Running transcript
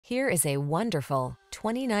Here is a wonderful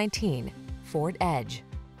 2019 Ford Edge.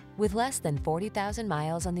 With less than 40,000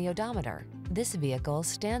 miles on the odometer, this vehicle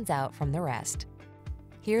stands out from the rest.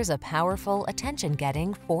 Here's a powerful,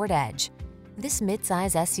 attention-getting Ford Edge. This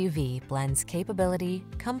midsize SUV blends capability,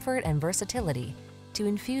 comfort, and versatility to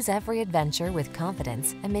infuse every adventure with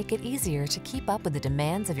confidence and make it easier to keep up with the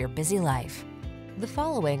demands of your busy life. The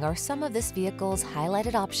following are some of this vehicle's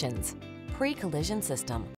highlighted options: pre-collision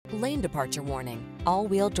system, lane departure warning,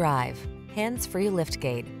 all-wheel drive, hands-free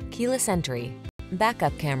liftgate, keyless entry,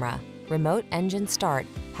 backup camera, remote engine start,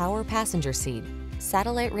 power passenger seat,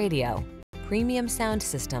 satellite radio, premium sound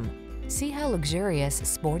system. See how luxurious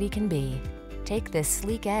sporty can be. Take this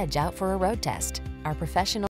sleek Edge out for a road test. Our professional